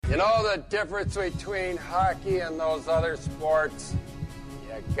You know the difference between hockey and those other sports?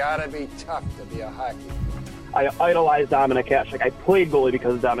 You gotta be tough to be a hockey player. I idolize Dominik Hasek. I played goalie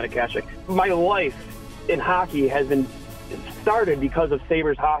because of Dominik Hasek. My life in hockey has been started because of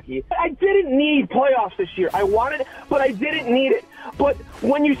Sabres hockey. I didn't need playoffs this year. I wanted it, but I didn't need it. But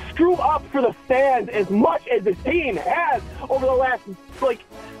when you screw up for the fans as much as this team has over the last,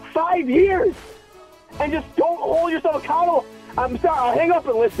 5 years, and just don't hold yourself accountable, I'm sorry. I'll hang up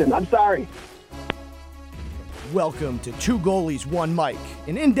and listen. I'm sorry. Welcome to Two Goalies, One Mic,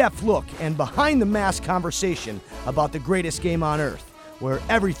 an in-depth look and behind-the-mask conversation about the greatest game on earth, where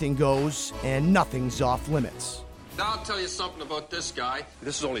everything goes and nothing's off limits. Now I'll tell you something about this guy.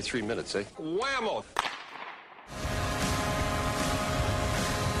 This is only 3 minutes, eh? Whammo!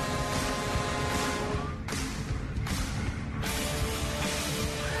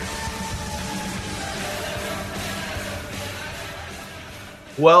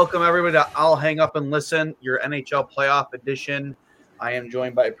 Welcome, everybody, to I'll Hang Up and Listen, your NHL playoff edition. I am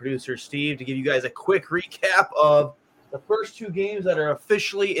joined by producer Steve to give you guys a quick recap of the first two games that are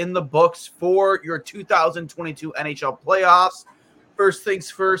officially in the books for your 2022 NHL playoffs. First things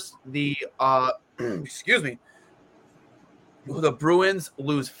first, the the Bruins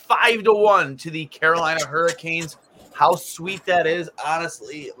lose 5-1 to the Carolina Hurricanes. How sweet that is.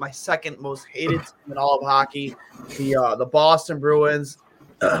 Honestly, my second most hated team in all of hockey. The Boston Bruins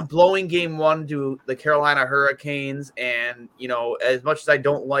blowing game one to the Carolina Hurricanes. And, as much as I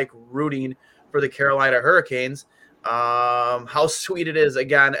don't like rooting for the Carolina Hurricanes, how sweet it is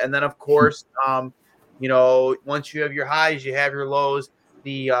again. And then, of course, once you have your highs, you have your lows.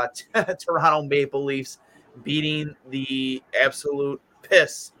 The Toronto Maple Leafs beating the absolute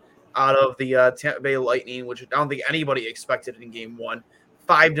piss out of the Tampa Bay Lightning, which I don't think anybody expected in game one,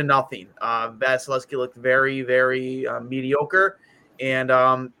 5-0. Vasilevsky looked very, very mediocre,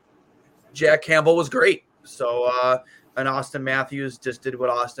 and Jack Campbell was great. So, and Austin Matthews just did what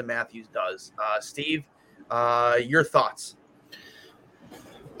Austin Matthews does. Steve, your thoughts?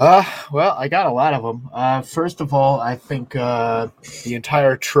 Well, I got a lot of them. First of all, I think the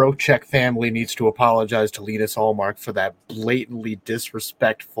entire Trocheck family needs to apologize to Linus Ullmark for that blatantly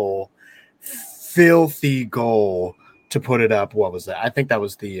disrespectful, filthy goal to put it up. What was that? I think that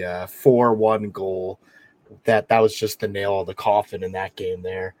was the 4-1 goal. That was just the nail of the coffin in that game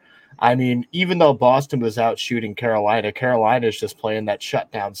there. I mean, even though Boston was out shooting Carolina, Carolina's just playing that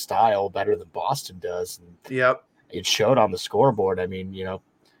shutdown style better than Boston does. And yep. It showed on the scoreboard. I mean,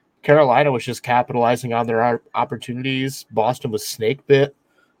 Carolina was just capitalizing on their opportunities. Boston was snake bit.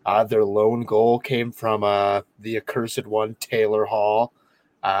 Their lone goal came from the accursed one, Taylor Hall.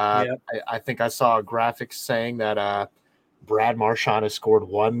 I think I saw a graphic saying that Brad Marchand has scored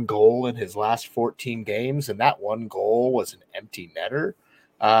one goal in his last 14 games, and that one goal was an empty netter.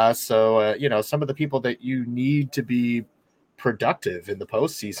 So some of the people that you need to be productive in the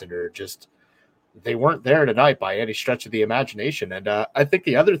postseason are just – they weren't there tonight by any stretch of the imagination. And I think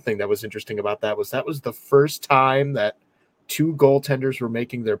the other thing that was interesting about that was the first time that two goaltenders were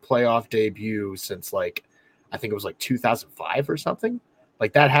making their playoff debut since I think it was 2005 or something.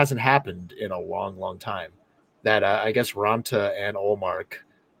 That hasn't happened in a long, long time. That I guess Ranta and Ullmark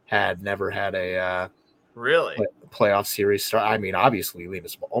had never had a playoff series start. I mean, obviously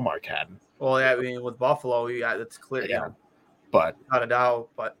Linus Ullmark hadn't. Well, yeah, I mean, with Buffalo, that's clear. Yeah, but not a doubt,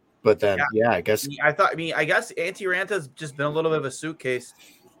 But then, I guess I guess Antti Ranta's just been a little bit of a suitcase.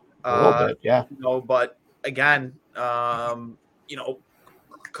 A little bit, yeah. But again, a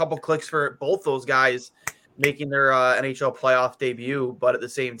couple clicks for both those guys making their NHL playoff debut. But at the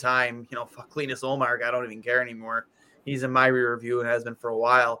same time, fuck Linus Ullmark, I don't even care anymore. He's in my rear view and has been for a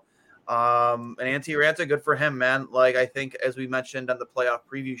while. And Antti Ranta, good for him, man. I think as we mentioned on the playoff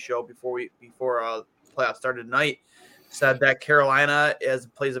preview show before playoff started tonight, said that Carolina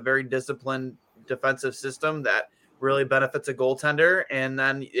plays a very disciplined defensive system that really benefits a goaltender, and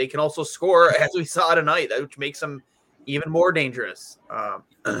then they can also score, as we saw tonight, which makes them even more dangerous.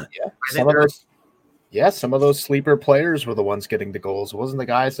 Some of those sleeper players were the ones getting the goals. It wasn't the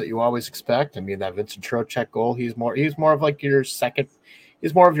guys that you always expect. I mean, that Vincent Trocheck goal, he's more of your second.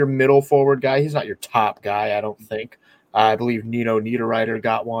 He's more of your middle forward guy. He's not your top guy, I don't think. I believe Nino Niederreiter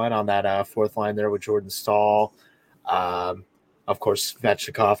got one on that fourth line there with Jordan Staal. Of course,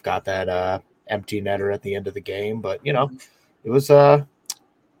 Svechnikov got that empty netter at the end of the game, but it was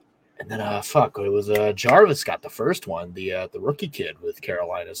and then it was Jarvis got the first one, the rookie kid with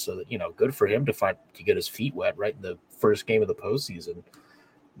Carolina. So that good for him to get his feet wet right in the first game of the postseason.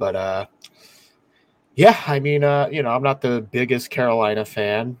 But I mean, I'm not the biggest Carolina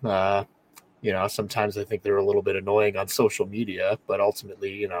fan. Sometimes I think they're a little bit annoying on social media, but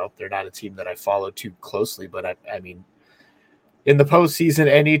ultimately, they're not a team that I follow too closely. But I mean, in the postseason,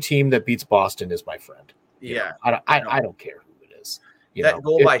 any team that beats Boston is my friend. I don't care who it is.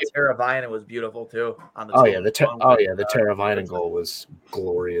 Goal by Teravainen was beautiful too. On the the Teravainen goal was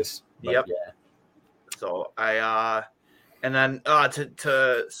glorious. Yep. Yeah. So and then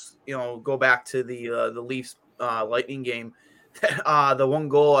to go back to the Leafs Lightning game, the one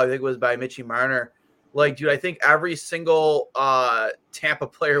goal I think was by Mitchie Marner. Like, dude, I think every single Tampa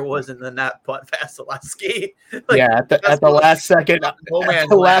player was in the net but Vasilevsky. At the last second, at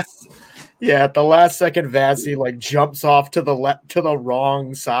the last second, Vasi jumps off to the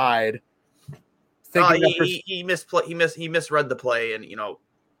wrong side. He misread the play, and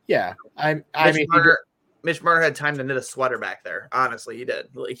Yeah, Mitch Marner had time to knit a sweater back there. Honestly, he did.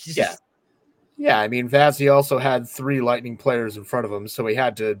 I mean, Vasi also had 3 Lightning players in front of him, so he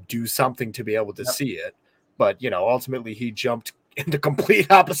had to do something to be able to see it. But ultimately, he jumped in the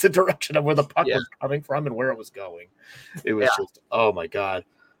complete opposite direction of where the puck was coming from and where it was going. It was just, oh my god!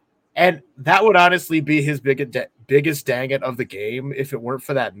 And that would honestly be his biggest dang it of the game if it weren't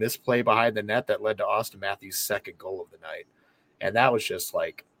for that misplay behind the net that led to Austin Matthews' second goal of the night. And that was just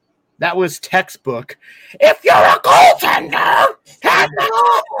that was textbook. If you're a goaltender, turn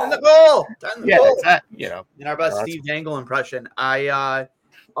the goal. In our best Steve Dangle impression,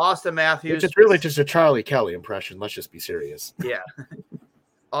 Austin Matthews. It's really just a Charlie Kelly impression. Let's just be serious. Yeah,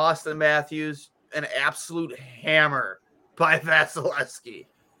 Austin Matthews, an absolute hammer by Vasilevsky.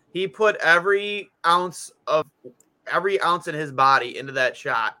 He put every ounce in his body into that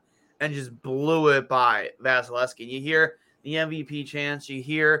shot and just blew it by Vasilevsky. You hear the MVP chants. You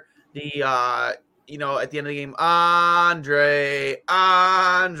hear the at the end of the game, Andre.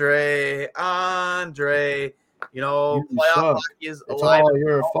 Playoff hockey is alive. It's all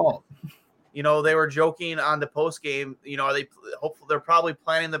your fault. They were joking on the post game. They're probably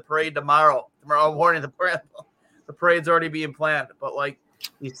planning the parade tomorrow morning. The parade's already being planned, but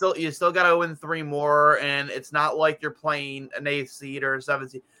you still got to win 3 more, and it's not like you're playing an 8th seed or a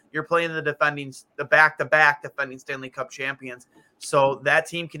 7th seed. You're playing the back-to-back defending Stanley Cup champions. So that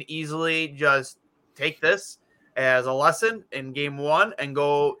team can easily just take this as a lesson in game 1 and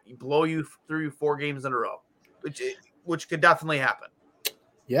go blow you through 4 games in a row, which could definitely happen.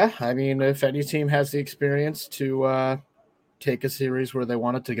 Yeah, I mean, if any team has the experience to take a series where they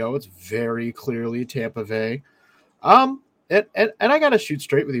want it to go, it's very clearly Tampa Bay. And I got to shoot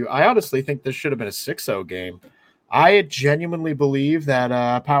straight with you. I honestly think this should have been a 6-0 game. I genuinely believe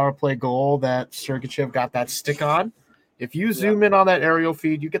that power play goal that Sergachev got that stick on. If you zoom in on that aerial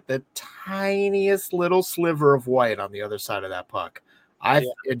feed, you get the tiniest little sliver of white on the other side of that puck.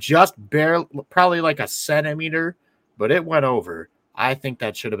 It just barely, probably a centimeter, but it went over. I think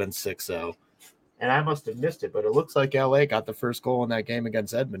that should have been 6-0. And I must have missed it, but it looks like LA got the first goal in that game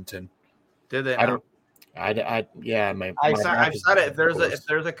against Edmonton. Did they? I've said it.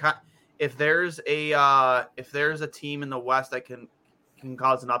 If there's a team in the West that can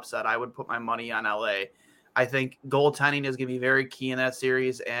cause an upset, I would put my money on LA. I think goaltending is going to be very key in that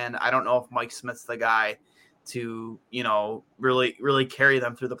series, and I don't know if Mike Smith's the guy to really carry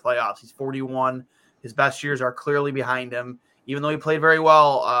them through the playoffs. He's 41. His best years are clearly behind him. Even though he played very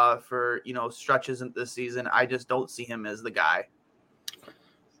well for stretches in this season, I just don't see him as the guy.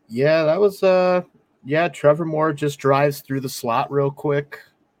 Yeah, that was Trevor Moore just drives through the slot real quick.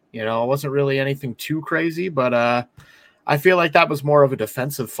 It wasn't really anything too crazy, but I feel like that was more of a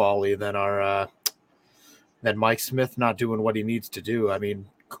defensive folly than than Mike Smith not doing what he needs to do. I mean,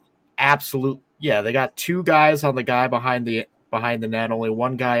 they got 2 guys on the guy behind the net, only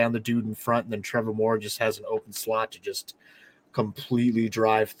 1 guy on the dude in front, and then Trevor Moore just has an open slot to just completely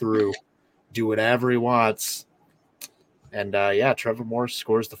drive through, do whatever he wants. And Trevor Moore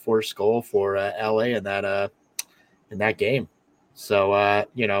scores the 4th goal for LA in that game. So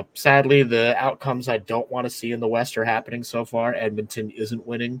sadly, the outcomes I don't want to see in the West are happening so far. Edmonton isn't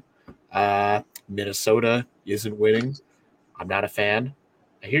winning. Minnesota isn't winning. I'm not a fan.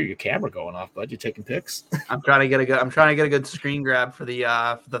 I hear your camera going off, bud. You taking pics? I'm trying to get a good screen grab for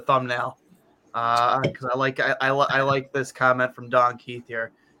the thumbnail. Because I like this comment from Don Keith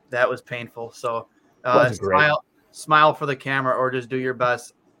here. That was painful. So smile for the camera, or just do your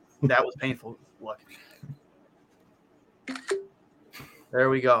best. That was painful. Look. There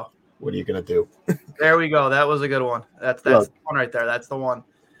we go. What are you gonna do? There we go. That was a good one. That's the one right there. That's the one.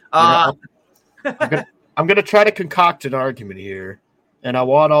 I'm gonna try to concoct an argument here, and I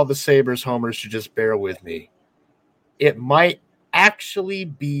want all the Sabres homers to just bear with me. It might actually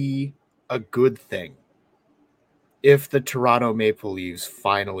be a good thing if the Toronto Maple Leafs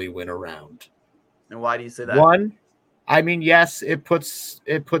finally win a round. And why do you say that? One, I mean, yes, it puts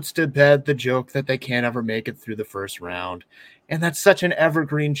to bed the joke that they can't ever make it through the first round. And that's such an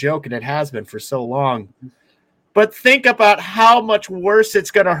evergreen joke, and it has been for so long. But think about how much worse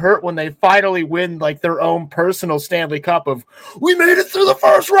it's going to hurt when they finally win like their own personal Stanley Cup of, we made it through the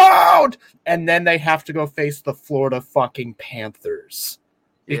first round! And then they have to go face the Florida fucking Panthers.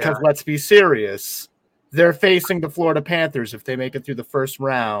 Because let's be serious, they're facing the Florida Panthers if they make it through the first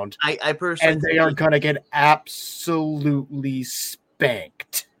round. I personally and they are going to get absolutely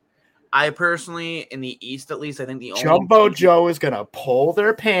spanked. I personally, in the East at least, I think the only Jumbo Joe is going to pull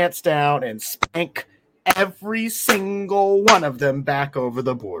their pants down and spank every single one of them back over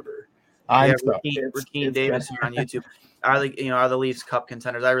the border. Rakeem Davis here on YouTube. Are the Leafs Cup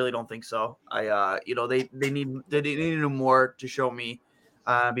contenders? I really don't think so. They need to do more to show me,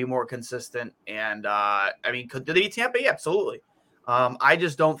 be more consistent. And did they beat Tampa? Yeah, absolutely. I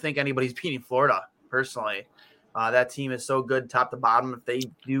just don't think anybody's beating Florida personally. That team is so good top to bottom. If they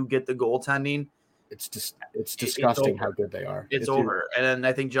do get the goaltending, it's disgusting how good they are. It's over. And then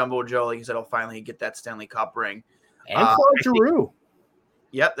I think Jumbo Joe, like you said, will finally get that Stanley Cup ring. And Claude Giroux.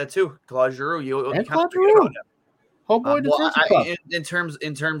 Yep, that too. Claude Giroux. Claude Giroux. Oh boy, in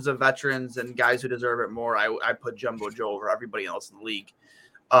terms of veterans and guys who deserve it more, I put Jumbo Joe over everybody else in the league.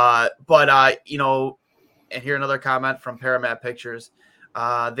 And here another comment from Paramat Pictures.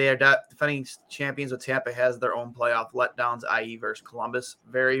 They are defending champions with Tampa has their own playoff letdowns, i.e. versus Columbus.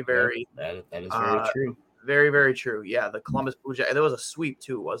 Very, very. That is very true. Very, very true. Yeah, the Columbus Blue Jackets. There was a sweep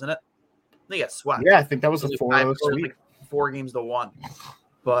too, wasn't it? They got swept. Yeah, I think that was a 4-0 sweep. Like 4-1.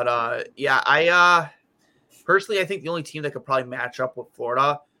 But I personally, I think the only team that could probably match up with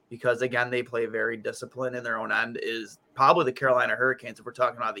Florida, because again they play very disciplined in their own end, is probably the Carolina Hurricanes. If we're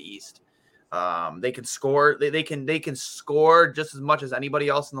talking about the East. They can score. They can score just as much as anybody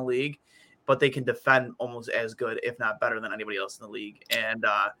else in the league, but they can defend almost as good, if not better, than anybody else in the league. And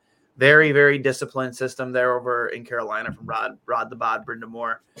very, very disciplined system there over in Carolina from Rod the Bod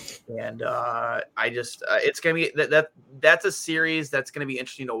Brind'Amour. And it's gonna be that's a series that's gonna be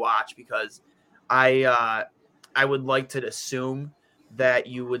interesting to watch, because I would like to assume that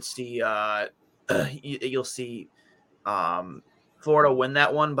you would see you'll see. Florida win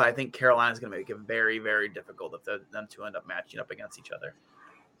that one, but I think Carolina's going to make it very, very difficult if them two end up matching up against each other.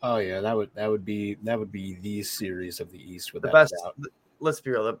 Oh yeah, that would be the series of the East with the that best. doubt. Let's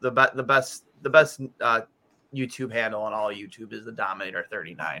be real. The best YouTube handle on all YouTube is the Dominator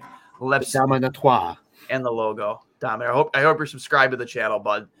 39. Dominatoire and the logo Dominator. I hope you're subscribed to the channel,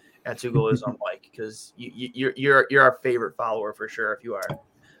 bud. At Two Goalies on Mike, because you're our favorite follower for sure if you are,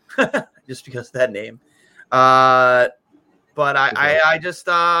 just because of that name. But I just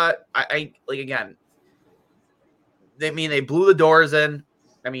again, they blew the doors in.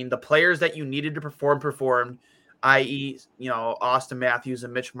 I mean, the players that you needed to performed, i.e., Austin Matthews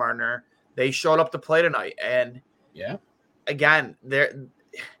and Mitch Marner, they showed up to play tonight. And yeah, again, the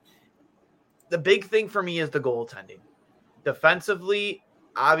big thing for me is the goaltending. Defensively,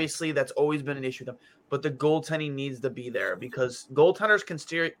 obviously, that's always been an issue with them, but the goaltending needs to be there, because goaltenders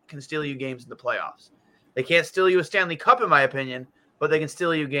can steal you games in the playoffs. They can't steal you a Stanley Cup, in my opinion, but they can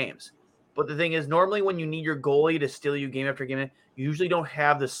steal you games. But the thing is, normally when you need your goalie to steal you game after game, you usually don't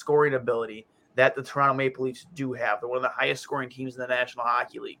have the scoring ability that the Toronto Maple Leafs do have. They're one of the highest scoring teams in the National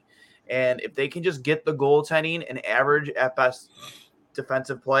Hockey League. And if they can just get the goaltending and average at best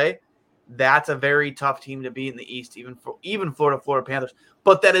defensive play, that's a very tough team to beat in the East, even Florida Panthers.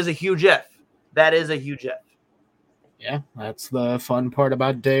 But that is a huge if. That is a huge if. Yeah, that's the fun part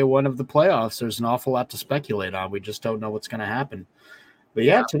about day one of the playoffs. There's an awful lot to speculate on. We just don't know what's going to happen. But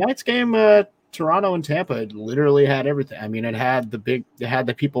yeah, tonight's game, Toronto and Tampa, it literally had everything. I mean, it had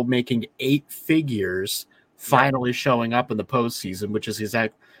the people making 8 figures finally showing up in the postseason, which is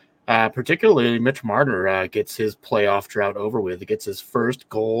particularly Mitch Marner gets his playoff drought over with. He gets his first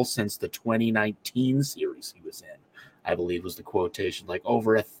goal since the 2019 series he was in, I believe was the quotation, like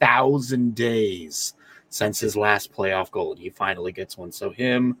over 1,000 days since his last playoff goal, and he finally gets one. So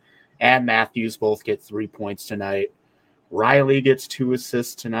him and Matthews both get 3 points tonight. Riley gets 2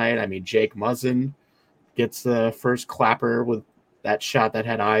 assists tonight. I mean, Jake Muzzin gets the first clapper with that shot that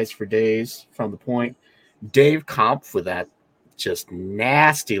had eyes for days from the point. Dave Kampf with that just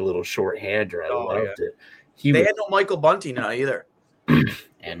nasty little short-hander. I loved it. They had no Michael Bunting either.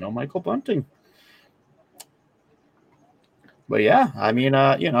 And no Michael Bunting. But yeah, I mean,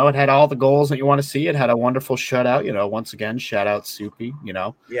 it had all the goals that you want to see. It had a wonderful shutout. Once again, shout out Soupy.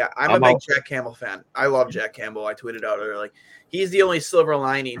 Yeah, I'm a big Jack Campbell fan. I love Jack Campbell. I tweeted out earlier, like, he's the only silver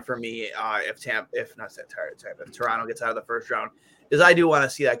lining for me. If Toronto gets out of the first round, is I do want to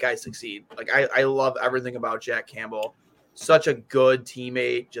see that guy succeed. Like, I love everything about Jack Campbell. Such a good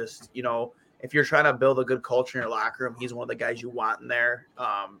teammate. Just, if you're trying to build a good culture in your locker room, he's one of the guys you want in there.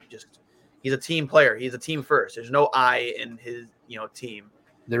 He's a team player. He's a team first. There's no I in his, team.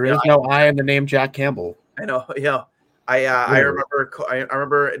 There is no I in the name Jack Campbell. I know. Yeah. I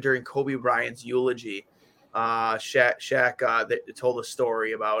remember during Kobe Bryant's eulogy, Shaq they told a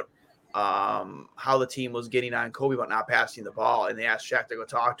story about how the team was getting on Kobe about not passing the ball, and they asked Shaq to go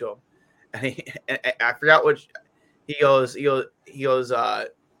talk to him, and I forgot what he goes up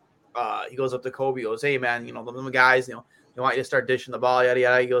to Kobe. He goes, "Hey man, the guys, they want you to start dishing the ball, yada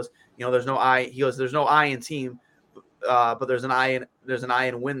yada." He goes, "There's no I." He goes, "There's no I in team, but there's an I in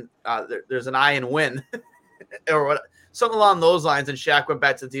win. There's an I in win." Or what, something along those lines. And Shaq went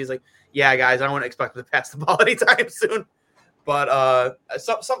back to the team. He's like, "Yeah, guys, I don't want to expect him to pass the ball anytime soon." But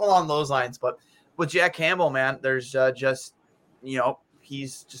something along those lines. But with Jack Campbell, man, there's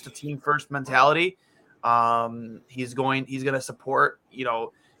he's just a team first mentality. He's going to support.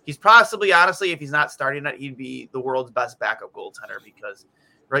 He's possibly, honestly, if he's not starting it, he'd be the world's best backup goaltender, because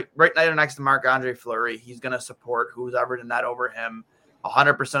right there next to Marc-Andre Fleury, he's going to support who's ever in that over him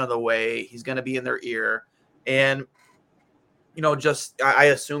 100% of the way. He's going to be in their ear. And, I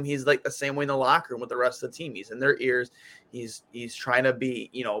assume he's like the same way in the locker room with the rest of the team. He's in their ears. He's trying to be,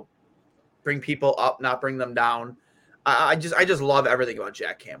 bring people up, not bring them down. I just love everything about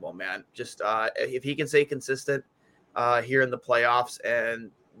Jack Campbell, man. Just if he can stay consistent here in the playoffs, and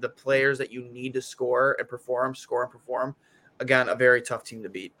the players that you need to score and perform, again, a very tough team to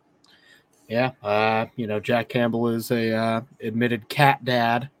beat. Yeah, Jack Campbell is a admitted cat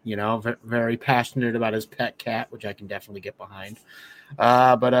dad, very passionate about his pet cat, which I can definitely get behind.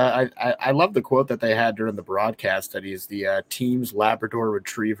 But I love the quote that they had during the broadcast, that he's the team's Labrador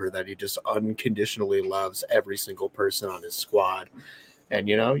Retriever, that he just unconditionally loves every single person on his squad. And,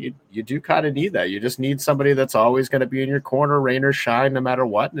 you do kind of need that. You just need somebody that's always going to be in your corner, rain or shine, no matter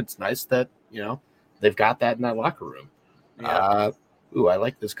what. And it's nice that, they've got that in that locker room. Yeah. I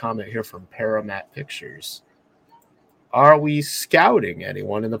like this comment here from Paramat Pictures. Are we scouting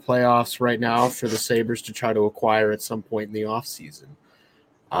anyone in the playoffs right now for the Sabres to try to acquire at some point in the offseason?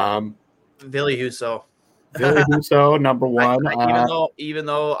 Ville Husso. Ville Husso, number one. Even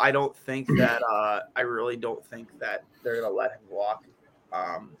though I don't think that I really don't think that they're going to let him walk.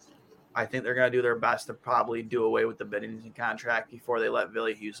 I think they're going to do their best to probably do away with the Binnington contract before they let Ville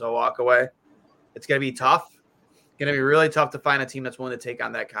Husso walk away. It's going to be tough. It's going to be really tough to find a team that's willing to take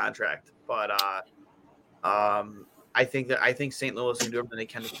on that contract. But I think St. Louis can do everything they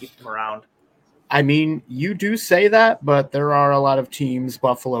can to keep him around. I mean, you do say that, but there are a lot of teams,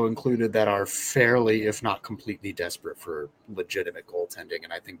 Buffalo included, that are fairly, if not completely, desperate for legitimate goaltending.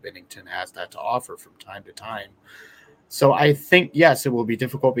 And I think Binnington has that to offer from time to time. So I think, yes, it will be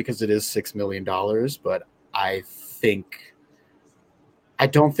difficult because it is $6 million, but I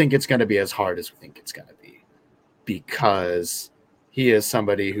don't think it's going to be as hard as we think it's going to be, because he is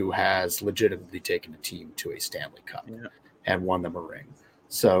somebody who has legitimately taken a team to a Stanley Cup and won them a ring.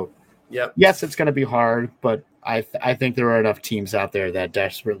 So, yes, it's going to be hard, but I think there are enough teams out there that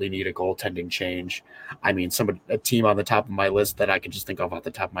desperately need a goaltending change. I mean, a team on the top of my list that I could just think of off the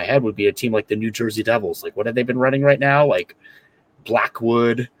top of my head would be a team like the New Jersey Devils. Like, what have they been running right now? Like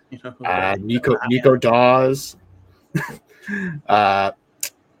Blackwood, Nico Dawes. Yeah,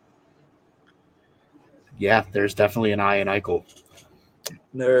 there's definitely an eye in Eichel.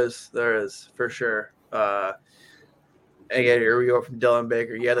 There is for sure. Again, here we go from Dylan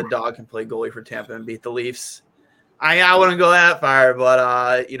Baker. Yeah, the dog can play goalie for Tampa and beat the Leafs. I wouldn't go that far,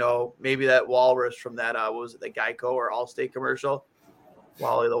 but maybe that walrus from that what was it, the Geico or Allstate commercial?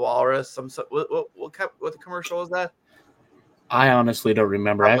 Wally the walrus. What commercial was that? I honestly don't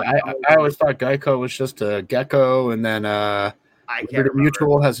remember. I always thought Geico was just a gecko, and then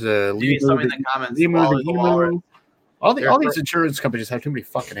Mutual has a somebody in the comments. All these insurance companies have too many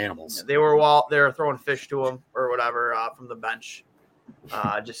fucking animals. They were throwing fish to him or whatever from the bench.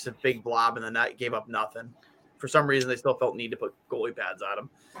 Just a big blob in the net, gave up nothing. For some reason, they still felt need to put goalie pads on him.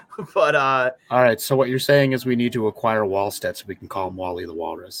 But all right. So what you're saying is we need to acquire Wallstedt so we can call him Wally the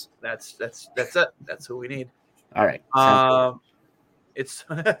Walrus. That's it. That's who we need. All right. It's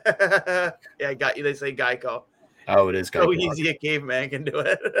I got you. They say Geico. Oh, it is Geico. So easy a caveman can do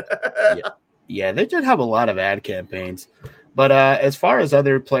it. Yeah, they did have a lot of ad campaigns. But as far as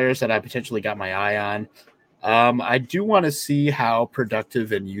other players that I potentially got my eye on, I do want to see how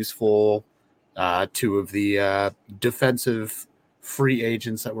productive and useful two of the defensive free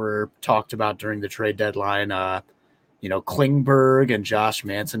agents that were talked about during the trade deadline, Klingberg and Josh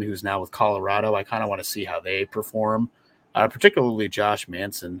Manson, who's now with Colorado. I kind of want to see how they perform, particularly Josh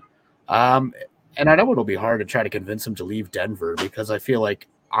Manson. And I know it'll be hard to try to convince him to leave Denver because I feel like,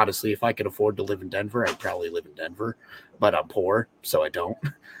 honestly, if I could afford to live in Denver, I'd probably live in Denver, but I'm poor, so I don't.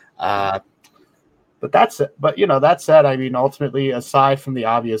 But that's it. But that said, I mean, ultimately, aside from the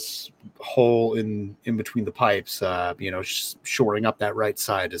obvious hole in between the pipes, shoring up that right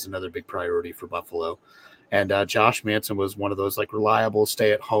side is another big priority for Buffalo. And Josh Manson was one of those reliable,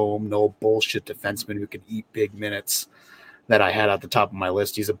 stay at home, no bullshit defenseman who can eat big minutes that I had at the top of my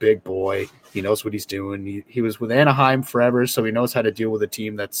list. He's a big boy. He knows what he's doing. He was with Anaheim forever, so he knows how to deal with a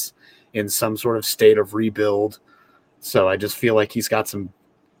team that's in some sort of state of rebuild. So I just feel like he's got some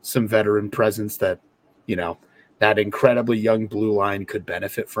veteran presence that, that incredibly young blue line could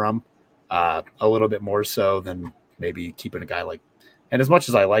benefit from a little bit more so than maybe keeping a guy like. And as much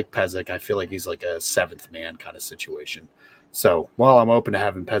as I like Pezic, I feel like he's like a seventh man kind of situation. So while I'm open to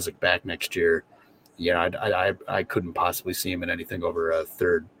having Pezic back next year, I couldn't possibly see him in anything over a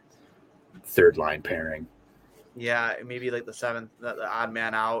third line pairing. Yeah, maybe like the seventh, the odd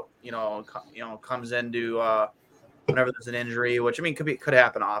man out. Comes into whenever there's an injury, which I mean could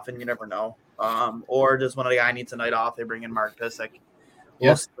happen often. You never know. Or just when a guy needs a night off, they bring in Mark Pysyk.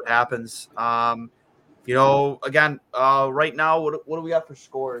 We'll see what happens. Again, right now, what do we got for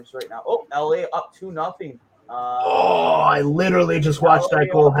scores right now? Oh, LA up 2-0. I literally just watched that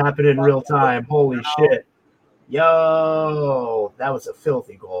goal happen in real time. Holy shit. Yo, that was a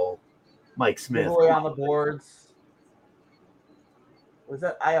filthy goal. Mike Smith. Away on the boards. Was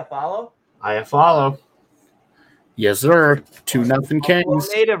that Iafallo? Iafallo. Yes, sir. 2-0 Kings.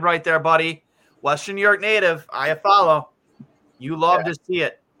 Native right there, buddy. Western New York native. Iafallo. You love to see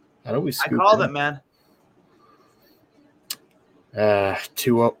it. I called it, man.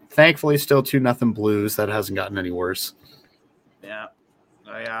 2-0. Thankfully, still 2-0 Blues. That hasn't gotten any worse. Yeah.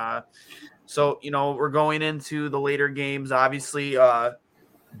 So, we're going into the later games. Obviously, 2-0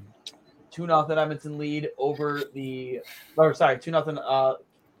 Edmonton lead over 2-0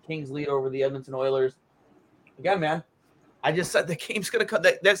 Kings lead over the Edmonton Oilers. Again, man, I just said the game's going to come.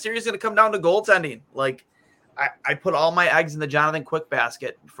 That series is going to come down to goaltending. Like, I put all my eggs in the Jonathan Quick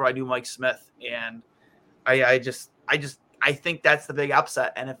basket before I do Mike Smith, and I think that's the big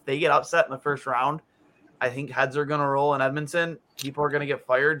upset. And if they get upset in the first round, I think heads are going to roll in Edmonton. People are going to get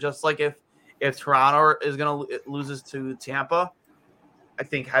fired, just like if Toronto is going to loses to Tampa. I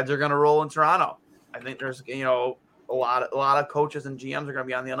think heads are going to roll in Toronto. I think there's a lot of coaches and GMs are going to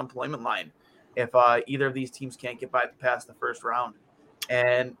be on the unemployment line if either of these teams can't get past the first round.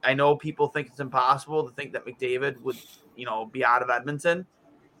 And I know people think it's impossible to think that McDavid would be out of Edmonton.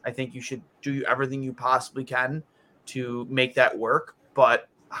 I think you should do everything you possibly can to make that work. But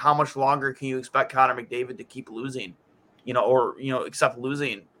how much longer can you expect Connor McDavid to keep losing, except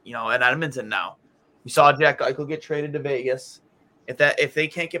losing, at Edmonton now? We saw Jack Eichel get traded to Vegas. If they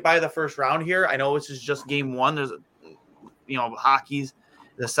can't get by the first round here, I know this is just game one. There's hockey's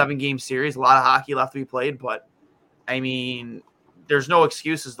the 7-game series, a lot of hockey left to be played, but I mean, there's no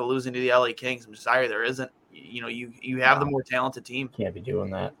excuses to losing to the LA Kings. I'm sorry, there isn't. You have the more talented team. Can't be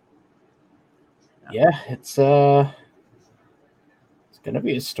doing that. Yeah, it's going to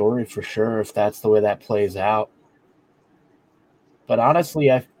be a story for sure if that's the way that plays out. But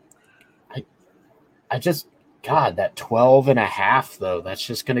honestly, I just, God, that 12.5 though, that's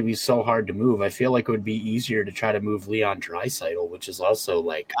just going to be so hard to move. I feel like it would be easier to try to move Leon Draisaitl, which is also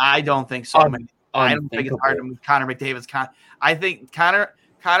like, I don't think so. I don't think it's hard to move Connor McDavid's. I think Connor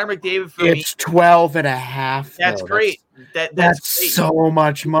McDavid for it's 12.5. That's great. That's great. So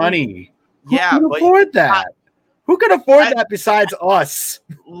much money. Who can afford that? Who can afford that besides us?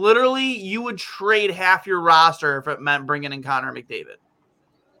 Literally, you would trade half your roster if it meant bringing in Connor McDavid.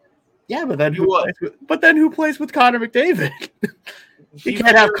 Yeah, but then who plays with Connor McDavid? You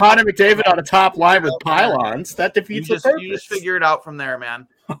can't have Connor McDavid on a top line with pylons. That defeats the purpose. You just figure it out from there, man.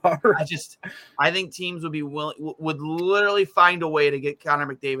 Right. I think teams would literally find a way to get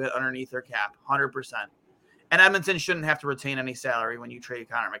Connor McDavid underneath their cap, 100%. And Edmonton shouldn't have to retain any salary when you trade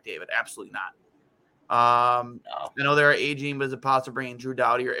Connor McDavid. Absolutely not. I know they're aging, but is it possible bringing Drew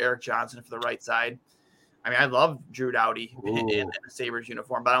Doughty or Eric Johnson for the right side? I mean, I love Drew Doughty in a Sabres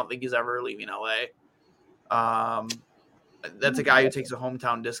uniform, but I don't think he's ever leaving LA. That's a guy who takes a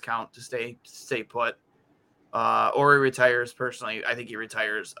hometown discount to stay put. Or he retires personally. I think he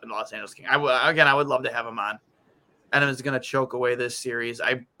retires in Los Angeles King. I would love to have him on. Edmonton's going to choke away this series.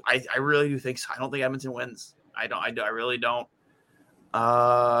 I really do think so. I don't think Edmonton wins. I really don't.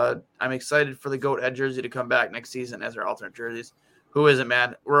 I'm excited for the Goat Head jersey to come back next season as our alternate jerseys. Who isn't,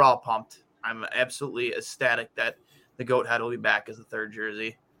 man? We're all pumped. I'm absolutely ecstatic that the Goat Head will be back as the third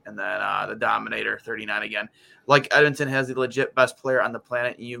jersey. And then the Dominator 39 again. Like Edmonton has the legit best player on the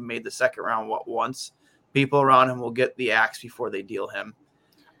planet, and you've made the second round once. People around him will get the axe before they deal him.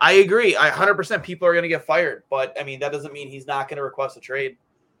 I agree. 100% people are going to get fired. But, I mean, that doesn't mean he's not going to request a trade.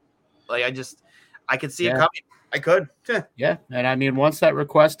 Like, I could see it coming. I could. Yeah. And, I mean, once that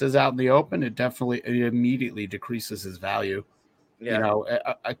request is out in the open, it immediately decreases his value. Yeah. You know,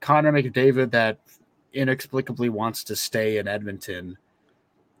 a Connor McDavid that inexplicably wants to stay in Edmonton,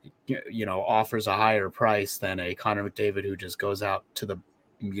 you know, offers a higher price than a Connor McDavid who just goes out to the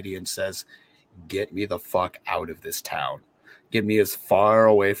media and says, get me the fuck out of this town. Get me as far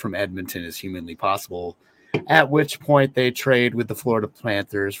away from Edmonton as humanly possible. At which point they trade with the Florida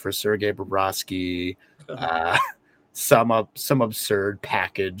Panthers for Sergei Bobrovsky, some absurd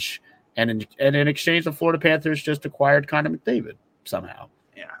package. And in exchange, the Florida Panthers just acquired Connor McDavid somehow.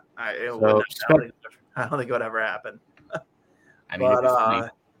 Yeah. I don't think it would ever happen. I mean,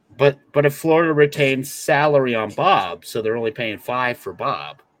 but if Florida retains salary on Bob, so they're only paying $5 for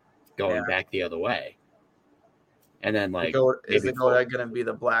Bob going back the other way. And then, like, is the goal going to be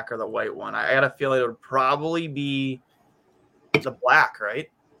the black or the white one? I got a feeling it would probably be the black, right?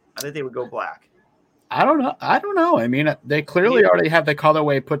 I think they would go black. I don't know. I mean, they clearly already have the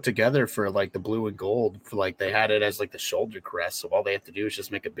colorway put together for like the blue and gold. For like they had it as like the shoulder crest, so all they have to do is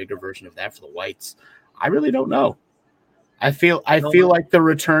just make a bigger version of that for the whites. I really don't know. I feel like the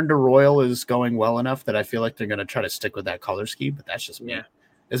return to Royal is going well enough that I feel like they're going to try to stick with that color scheme. But that's just me. Yeah.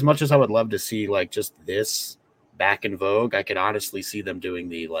 As much as I would love to see like just this back in vogue, I could honestly see them doing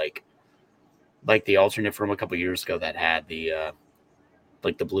the like the alternate from a couple years ago that had the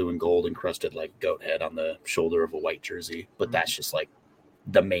like the blue and gold encrusted like goat head on the shoulder of a white jersey, but that's just like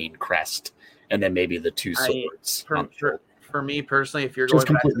the main crest, and then maybe the two swords. For me personally, if you're just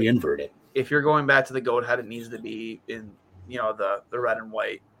going completely inverted, if you're going back to the goat head, it needs to be in the red and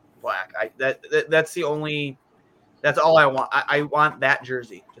white black. That's the only. That's all I want. I want that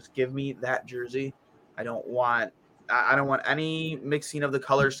jersey. Just give me that jersey. I don't want any mixing of the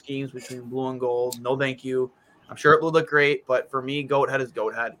color schemes between blue and gold. No, thank you. I'm sure it will look great, but for me, goat head is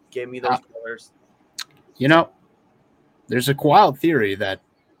goat head. Give me those colors. You know, there's a wild theory that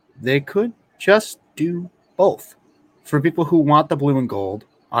they could just do both. For people who want the blue and gold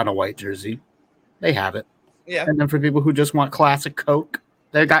on a white jersey, they have it. Yeah. And then for people who just want classic Coke,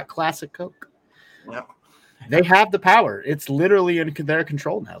 they got classic Coke. Yeah. They have the power. It's literally in their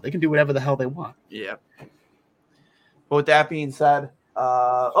control now. They can do whatever the hell they want. Yeah. But with that being said,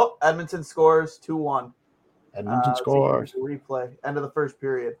 Edmonton scores 2-1. Edmonton scores. Replay. End of the first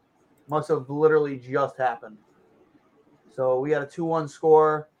period. Must have literally just happened. So we had a 2-1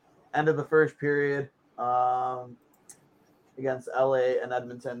 score. End of the first period against LA and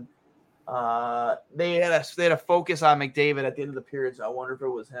Edmonton. They had a focus on McDavid at the end of the period, so I wonder if it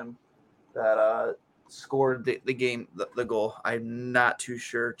was him that scored the game, the goal. I'm not too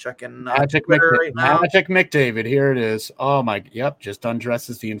sure. Checking Magic McDavid. Here it is. Oh my, yep, just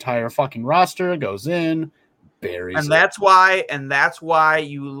undresses the entire fucking roster, goes in, buries and it. That's why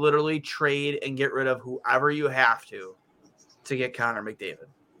you literally trade and get rid of whoever you have to get Connor McDavid.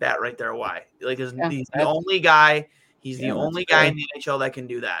 That right there, why? Like, he's the only guy. He's the only guy in the NHL that can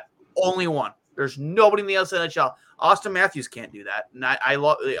do that. Only one. There's nobody in the NHL. Austin Matthews can't do that. And I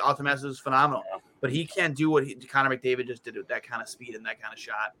love Austin Matthews is phenomenal, but he can't do what Connor McDavid just did with that kind of speed and that kind of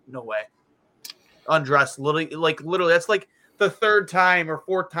shot. No way. Undressed, literally, that's like the third time or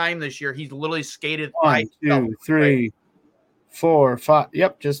fourth time this year he's literally skated 1, 2, 3, 4, 5.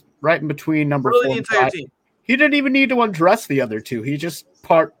 Yep, just right in between number 4 and 5. Team. He didn't even need to undress the other two. He just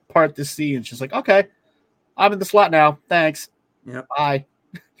part the sea and just like, okay, I'm in the slot now. Thanks. Yep. Bye.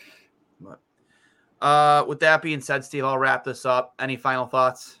 With that being said, Steve, I'll wrap this up. Any final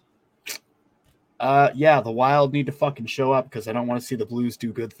thoughts? Yeah, the Wild need to fucking show up because I don't want to see the Blues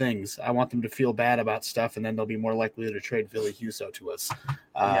do good things. I want them to feel bad about stuff, and then they'll be more likely to trade Ville Husso to us.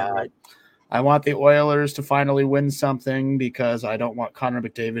 Right. I want the Oilers to finally win something because I don't want Connor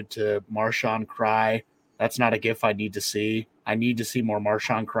McDavid to Marchand cry. That's not a gif I need to see. I need to see more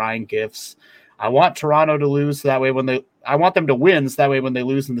Marchand crying gifs. I want Toronto to lose so that way I want them to win so that way when they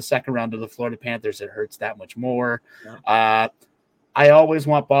lose in the second round to the Florida Panthers, it hurts that much more. Yeah. I always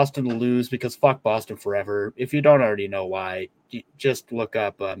want Boston to lose because fuck Boston forever. If you don't already know why, just look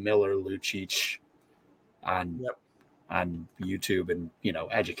up Miller Lucic on YouTube and,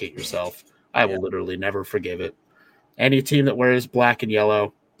 educate yourself. I will literally never forgive it. Any team that wears black and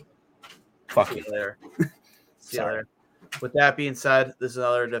yellow, fuck you. Later. See you later. With that being said, this is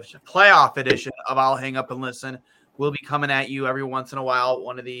another playoff edition of I'll Hang Up and Listen. We'll be coming at you every once in a while.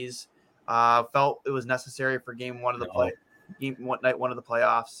 One of these felt it was necessary for night one of the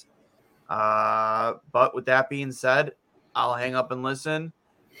playoffs. But with that being said, I'll hang up and listen.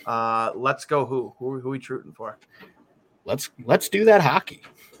 Let's go. Who we rooting for? Let's do that hockey.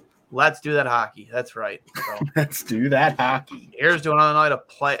 Let's do that hockey. That's right. So, let's do that hockey. Here's to another night of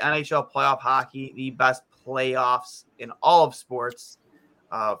NHL playoff hockey, the best playoffs in all of sports,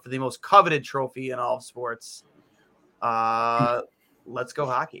 for the most coveted trophy in all of sports. Let's go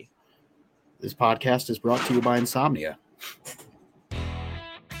hockey. This podcast is brought to you by Insomnia.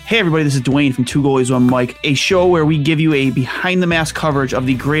 Hey everybody, this is Dwayne from Two Goalies, One Mic, a show where we give you a behind-the-mask coverage of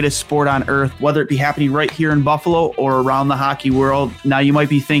the greatest sport on earth, whether it be happening right here in Buffalo or around the hockey world. Now you might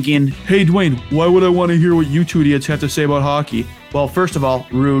be thinking, hey Dwayne, why would I want to hear what you two idiots have to say about hockey? Well, first of all,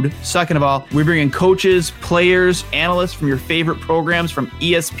 rude. Second of all, we bring in coaches, players, analysts from your favorite programs, from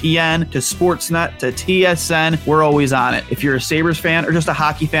ESPN to Sportsnet to TSN. We're always on it. If you're a Sabres fan or just a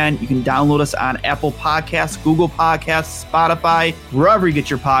hockey fan, you can download us on Apple Podcasts, Google Podcasts, Spotify, wherever you get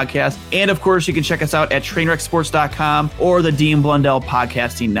your podcasts. And of course, you can check us out at trainwrecksports.com or the Dean Blundell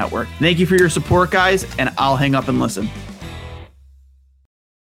Podcasting Network. Thank you for your support, guys, and I'll hang up and listen.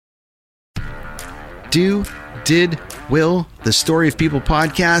 Will, the Story of People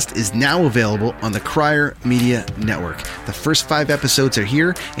podcast is now available on the Crier Media Network. The first 5 episodes are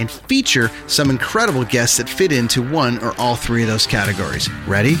here and feature some incredible guests that fit into one or all 3 of those categories.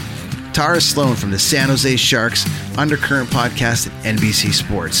 Ready? Tara Sloan from the San Jose Sharks Undercurrent podcast at NBC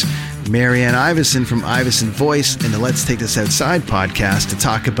Sports. Marianne Iveson from Iveson Voice and the Let's Take This Outside podcast to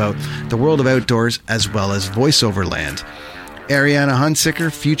talk about the world of outdoors as well as voiceover land. Ariana Hunsicker,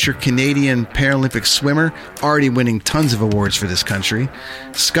 future Canadian Paralympic swimmer, already winning tons of awards for this country.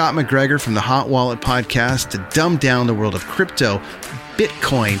 Scott McGregor from the Hot Wallet podcast to dumb down the world of crypto,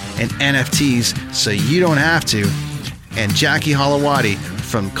 Bitcoin, and NFTs so you don't have to. And Jackie Holowati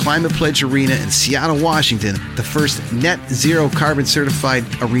from Climate Pledge Arena in Seattle, Washington, the first net zero carbon certified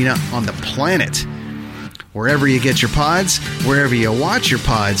arena on the planet. Wherever you get your pods, wherever you watch your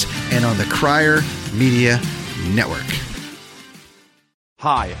pods, and on the Crier Media Network.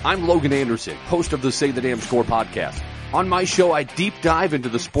 Hi, I'm Logan Anderson, host of the Say the Damn Score podcast. On my show, I deep dive into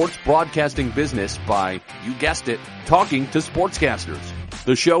the sports broadcasting business by, you guessed it, talking to sportscasters.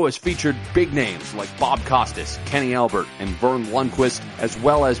 The show has featured big names like Bob Costas, Kenny Albert, and Vern Lundquist, as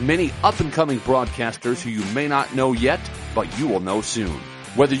well as many up-and-coming broadcasters who you may not know yet, but you will know soon.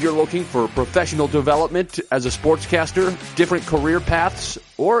 Whether you're looking for professional development as a sportscaster, different career paths,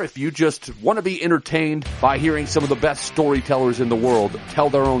 or if you just want to be entertained by hearing some of the best storytellers in the world tell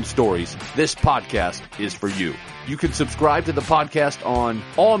their own stories, this podcast is for you. You can subscribe to the podcast on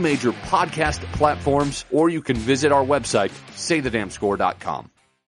all major podcast platforms, or you can visit our website, saythedamnscore.com.